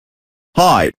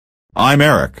Hi, I'm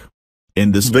Eric.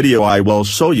 In this video I will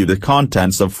show you the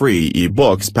contents of free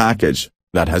eBooks package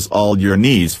that has all your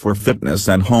needs for fitness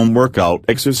and home workout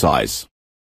exercise.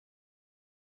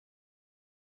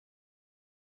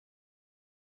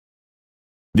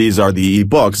 These are the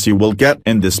eBooks you will get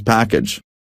in this package.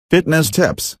 Fitness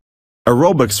Tips,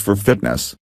 Aerobics for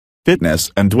Fitness,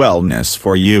 Fitness and Wellness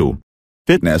for You,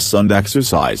 Fitness and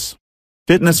Exercise,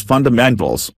 Fitness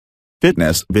Fundamentals,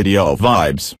 Fitness Video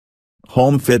Vibes,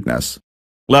 Home Fitness,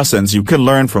 Lessons you can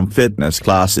learn from fitness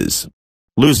classes,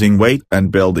 Losing weight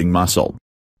and building muscle,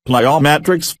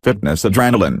 Plyometrics Fitness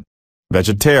Adrenaline,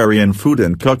 Vegetarian food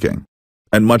and cooking,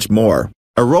 and much more.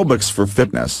 Aerobics for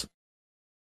Fitness.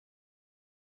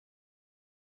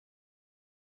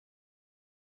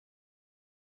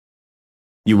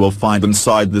 You will find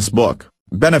inside this book,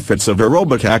 benefits of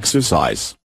aerobic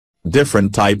exercise,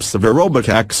 different types of aerobic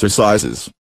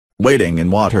exercises, wading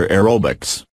in water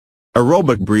aerobics,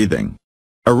 aerobic breathing,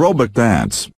 aerobic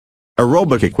dance,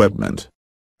 aerobic equipment,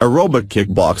 aerobic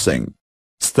kickboxing,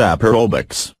 step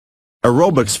aerobics,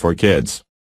 aerobics for kids,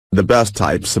 the best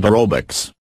types of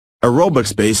aerobics,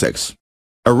 aerobics basics,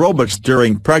 aerobics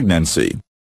during pregnancy,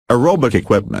 aerobic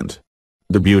equipment,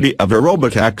 the beauty of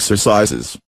aerobic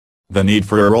exercises, the need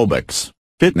for aerobics,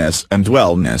 fitness and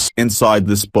wellness. Inside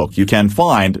this book you can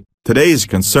find today's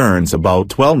concerns about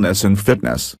wellness and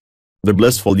fitness, the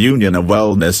blissful union of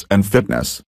wellness and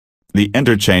fitness, the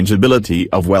interchangeability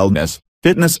of wellness,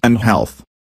 fitness and health,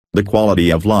 the quality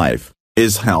of life.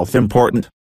 Is health important?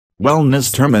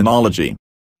 Wellness terminology.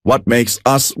 What makes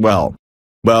us well?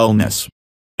 Wellness.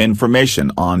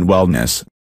 Information on wellness.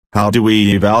 How do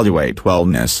we evaluate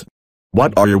wellness?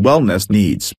 What are your wellness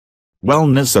needs?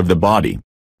 Wellness of the body,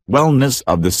 wellness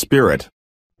of the spirit,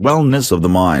 wellness of the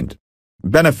mind,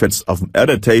 benefits of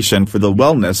meditation for the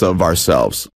wellness of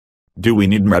ourselves. Do we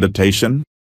need meditation?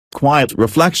 Quiet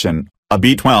reflection, a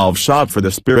B12 shot for the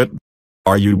spirit?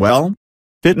 Are you well?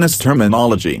 Fitness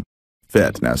terminology.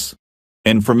 Fitness.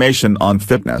 Information on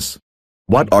fitness.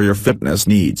 What are your fitness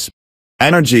needs?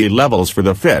 Energy levels for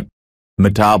the fit.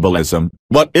 Metabolism,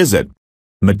 what is it?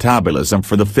 Metabolism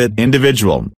for the fit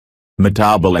individual.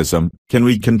 Metabolism, can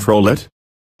we control it?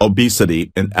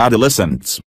 Obesity in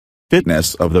adolescents.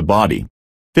 Fitness of the body.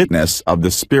 Fitness of the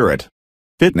spirit.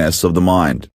 Fitness of the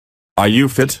mind. Are you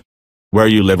fit? Where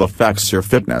you live affects your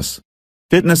fitness.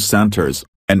 Fitness centers,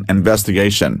 an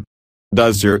investigation.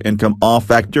 Does your income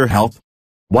affect your health?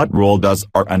 What role does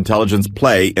our intelligence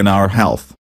play in our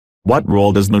health? What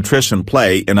role does nutrition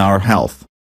play in our health?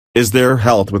 Is there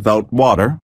health without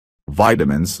water?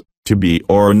 Vitamins, to be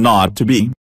or not to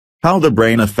be? How the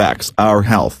brain affects our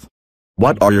health.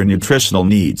 What are your nutritional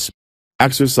needs?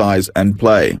 Exercise and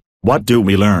play, what do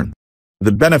we learn?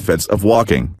 The benefits of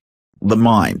walking. The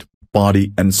mind,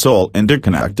 body and soul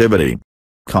interconnectivity.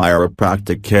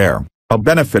 Chiropractic care, a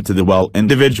benefit to the well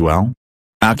individual.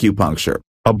 Acupuncture,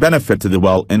 a benefit to the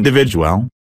well individual.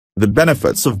 The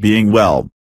benefits of being well.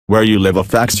 Where you live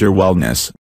affects your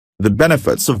wellness. The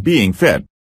benefits of being fit.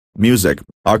 Music,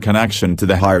 our connection to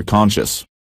the higher conscious.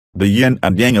 The yin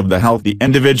and yang of the healthy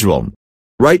individual.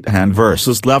 Right hand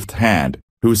versus left hand,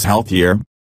 who's healthier?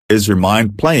 Is your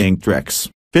mind playing tricks?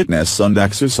 Fitness and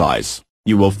exercise.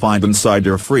 You will find inside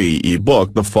your free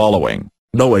ebook the following: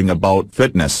 knowing about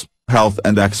fitness, health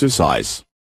and exercise.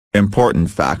 Important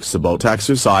facts about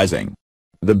exercising.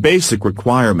 The basic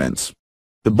requirements.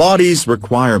 The body's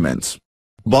requirements.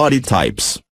 Body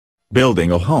types.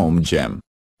 Building a home gym.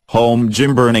 Home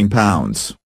gym burning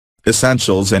pounds.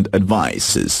 Essentials and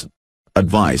advices.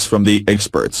 Advice from the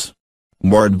experts.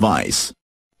 More advice.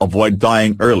 Avoid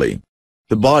dying early.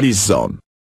 The body's zone.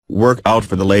 Workout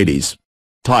for the ladies.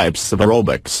 Types of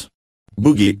aerobics.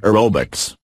 Boogie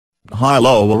aerobics.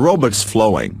 High-low aerobics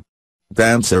flowing.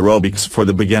 Dance aerobics for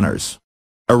the beginners.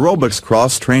 Aerobics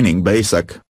cross-training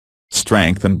basic.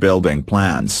 Strength and building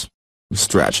plans.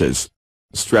 Stretches.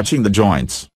 Stretching the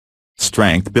joints.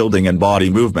 Strength building and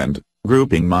body movement,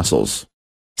 grouping muscles.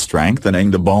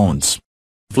 Strengthening the bones.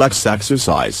 Flex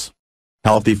exercise.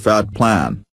 Healthy fat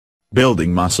plan.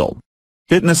 Building muscle.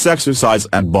 Fitness exercise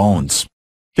and bones.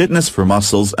 Fitness for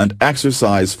muscles and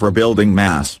exercise for building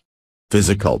mass.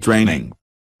 Physical training.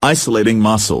 Isolating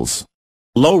muscles.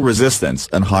 Low resistance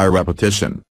and high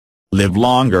repetition. Live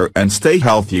longer and stay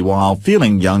healthy while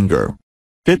feeling younger.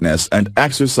 Fitness and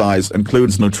exercise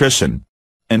includes nutrition.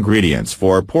 Ingredients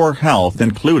for poor health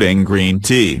including green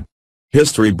tea.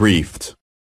 History briefed.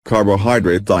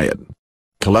 Carbohydrate diet.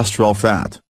 Cholesterol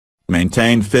fat.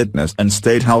 Maintain fitness and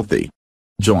stay healthy.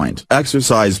 Joint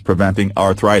exercise preventing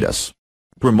arthritis.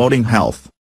 Promoting health.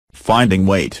 Finding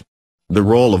weight. The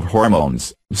role of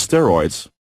hormones, steroids.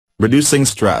 Reducing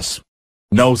stress.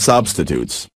 No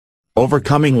substitutes.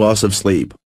 Overcoming loss of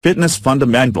sleep, fitness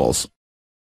fundamentals.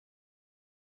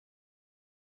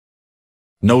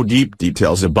 No deep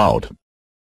details about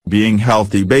being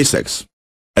healthy basics.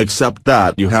 Except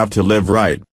that you have to live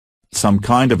right. Some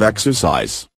kind of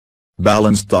exercise.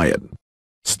 Balanced diet.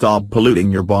 Stop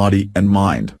polluting your body and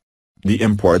mind. The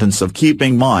importance of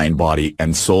keeping mind, body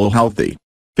and soul healthy.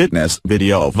 Fitness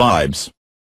video vibes.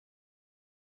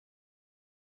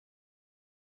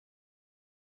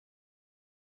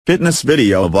 Fitness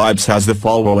video vibes has the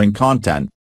following content.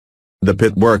 The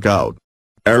Pit Workout.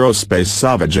 Aerospace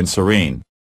Savage and Serene.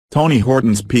 Tony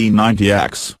Horton's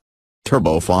P90X.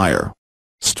 Turbo Fire.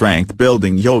 Strength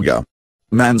Building Yoga.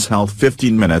 Men's Health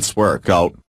 15 minutes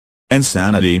workout.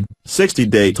 Insanity,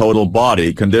 60-day total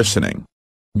body conditioning.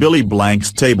 Billy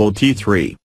Blank's Table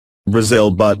T3. Brazil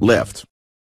butt lift.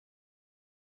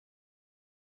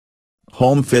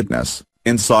 Home fitness,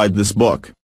 inside this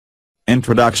book.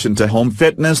 Introduction to home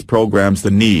fitness programs.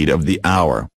 The need of the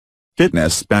hour.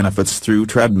 Fitness benefits through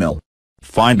treadmill.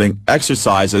 Finding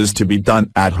exercises to be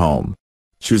done at home.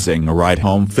 Choosing the right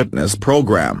home fitness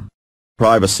program.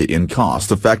 Privacy and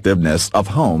cost-effectiveness of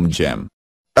home gym.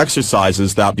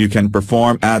 Exercises that you can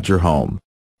perform at your home.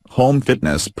 Home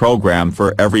fitness program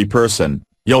for every person,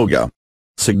 yoga.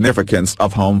 Significance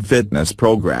of home fitness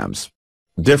programs.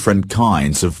 Different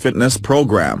kinds of fitness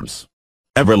programs.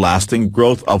 Everlasting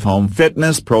growth of home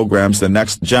fitness programs. The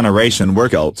next generation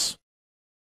workouts.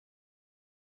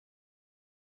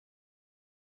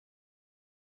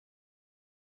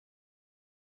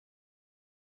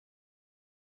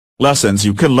 Lessons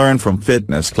you can learn from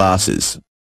fitness classes.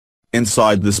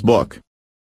 Inside this book.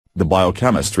 The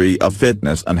biochemistry of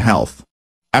fitness and health.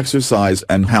 Exercise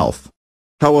and health.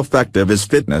 How effective is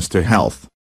fitness to health?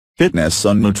 Fitness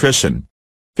and nutrition.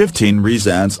 15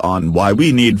 reasons on why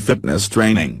we need fitness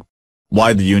training.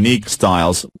 Why the unique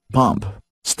styles, pump,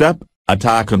 step,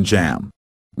 attack and jam.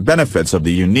 Benefits of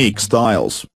the unique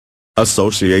styles.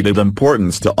 Associated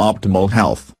importance to optimal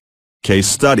health. Case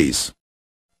studies.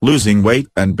 Losing weight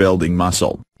and building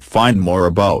muscle. Find more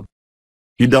about.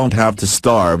 You don't have to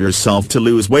starve yourself to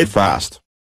lose weight fast.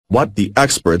 What the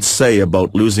experts say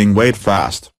about losing weight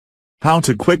fast. How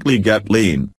to quickly get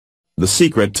lean. The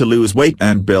secret to lose weight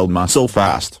and build muscle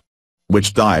fast.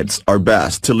 Which diets are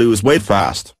best to lose weight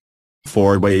fast.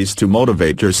 4 ways to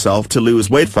motivate yourself to lose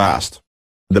weight fast.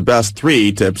 The best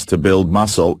 3 tips to build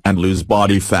muscle and lose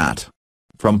body fat.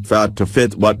 From fat to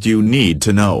fit, what you need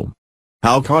to know.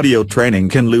 How cardio training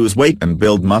can lose weight and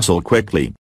build muscle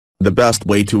quickly. The best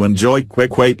way to enjoy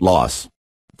quick weight loss.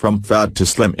 From fat to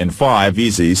slim in 5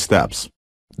 easy steps.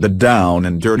 The down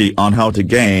and dirty on how to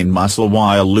gain muscle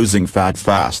while losing fat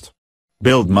fast.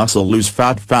 Build muscle, lose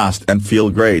fat fast and feel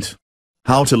great.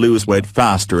 How to lose weight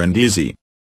faster and easy.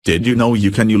 Did you know you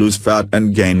can lose fat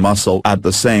and gain muscle at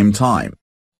the same time?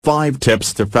 5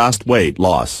 tips to fast weight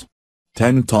loss.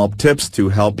 10 top tips to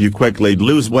help you quickly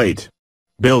lose weight.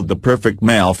 Build the perfect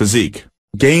male physique,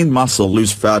 gain muscle,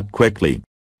 lose fat quickly.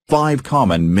 5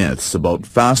 common myths about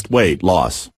fast weight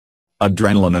loss.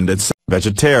 Adrenaline and its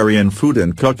vegetarian food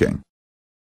and cooking.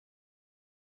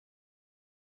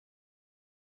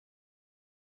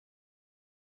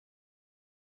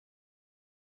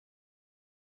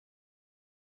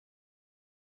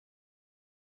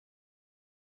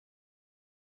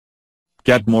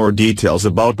 Get more details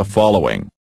about the following.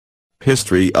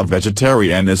 History of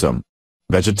vegetarianism.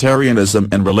 Vegetarianism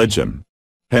and religion.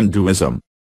 Hinduism.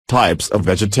 Types of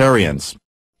vegetarians.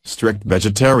 Strict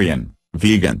vegetarian,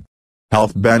 vegan.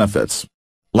 Health benefits.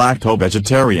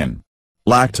 Lacto-vegetarian.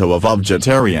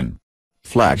 Lacto-vegetarian.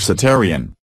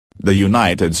 Flexitarian. The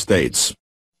United States.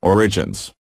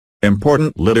 Origins.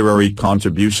 Important literary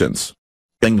contributions.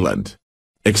 England.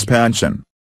 Expansion.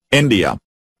 India.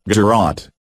 Gujarat.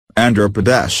 Andhra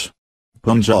Pradesh.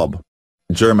 Punjab.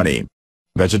 Germany.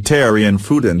 Vegetarian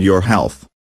food and your health.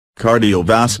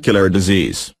 Cardiovascular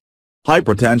disease.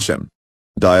 Hypertension.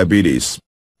 Diabetes.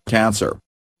 Cancer.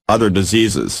 Other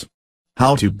diseases.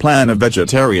 How to plan a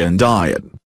vegetarian diet.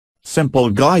 Simple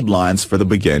guidelines for the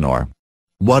beginner.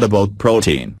 What about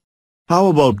protein? How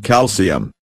about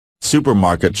calcium?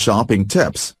 Supermarket shopping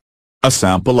tips. A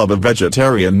sample of a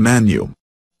vegetarian menu.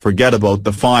 Forget about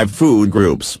the 5 food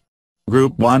groups.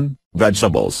 Group 1,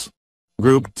 vegetables.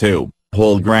 Group 2,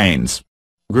 whole grains.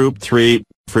 Group 3,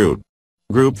 fruit.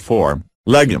 Group 4,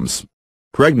 legumes.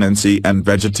 Pregnancy and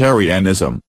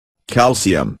vegetarianism.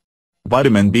 Calcium.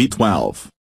 Vitamin B12.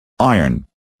 Iron.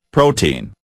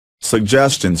 Protein.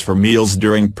 Suggestions for meals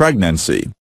during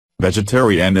pregnancy.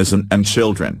 Vegetarianism and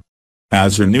children.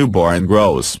 As your newborn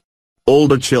grows.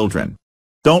 Older children.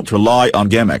 Don't rely on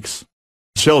gimmicks.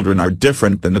 Children are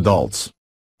different than adults.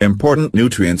 Important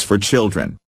nutrients for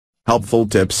children. Helpful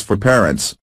tips for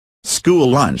parents. School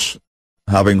lunch.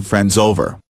 Having friends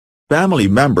over. Family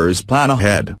members plan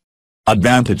ahead.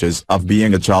 Advantages of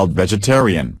being a child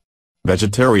vegetarian.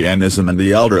 Vegetarianism and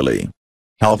the elderly.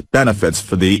 Health benefits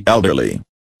for the elderly.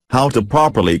 How to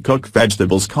properly cook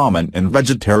vegetables common in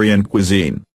vegetarian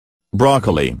cuisine.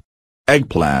 Broccoli.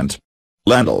 Eggplant.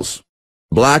 Lentils.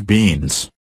 Black beans.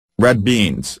 Red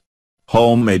beans.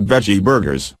 Homemade veggie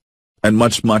burgers. And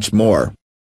much more.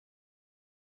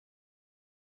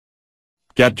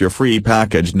 Get your free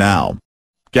package now.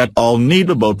 Get all need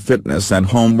about fitness and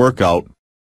home workout.